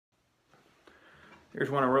Here's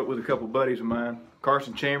one I wrote with a couple buddies of mine,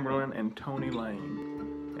 Carson Chamberlain and Tony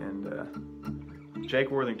Lane. And Jake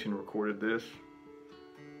Worthington recorded this,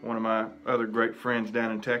 one of my other great friends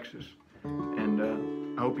down in Texas.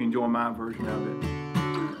 And I hope you enjoy my version of it.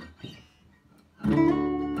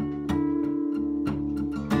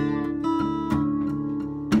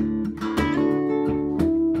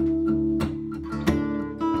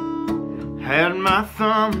 Had my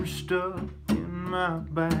thumb stuck in my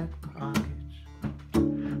back pockets,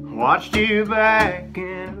 watched you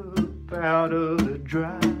backing up out of the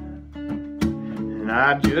drive, and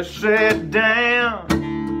I just sat down.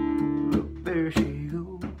 Look, there she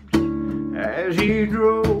goes, as you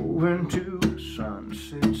drove into the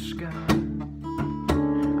sunset sky.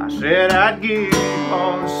 I said I'd give you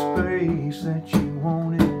all the space that you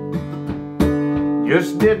wanted,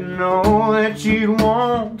 just didn't know that you'd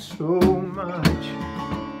want so much.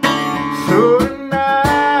 So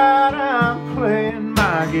tonight I'm playing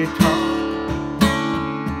my guitar,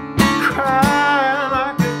 crying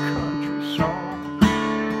like a country song,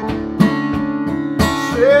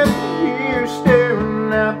 sitting here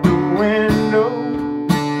staring out the window,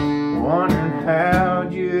 wondering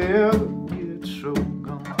how'd you ever get so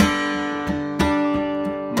gone.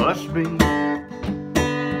 Must be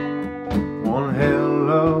one hell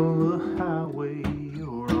of a highway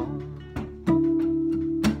you're on.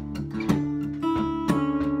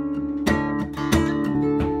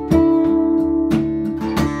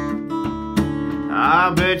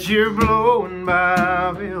 I bet you're blowing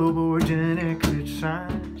by billboards and exit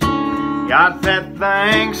signs, got that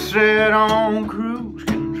thing set on cruise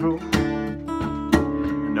control,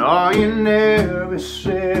 and all you never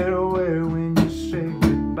said where when you said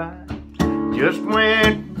goodbye just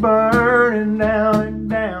went burning down a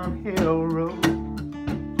downhill road.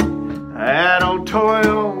 That old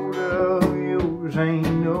Toyota of yours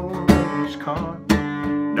ain't no race car.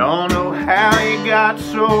 Don't know how you got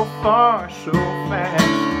so far so fast.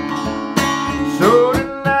 So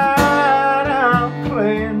tonight I'm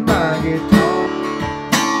playing my guitar,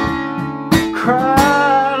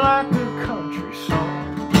 crying like a country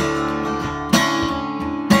song,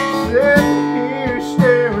 sitting here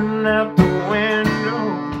staring out the window,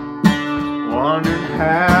 wondering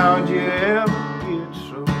how'd you ever get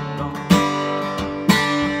so long.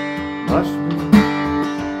 Must be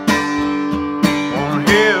one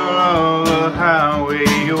hell of a highway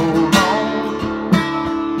you're on.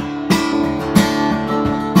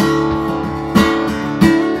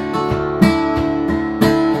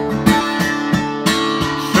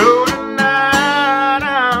 So tonight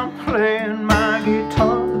I'm playing my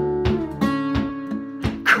guitar,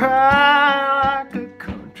 crying like a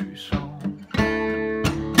country song,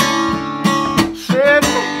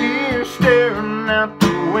 sitting here staring out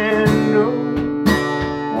the window,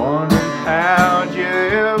 wondering how'd you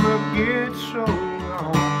ever get so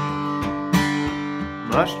wrong.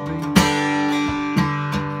 Must be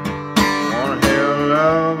one hell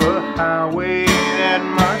of a highway, that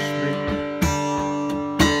must be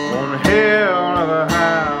one hell of a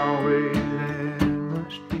highway, that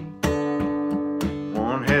must be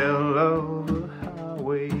one hell of a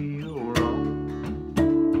highway you're on.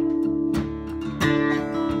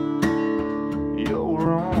 You're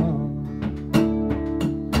on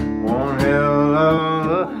one hell of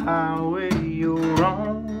a highway you're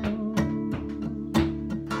on.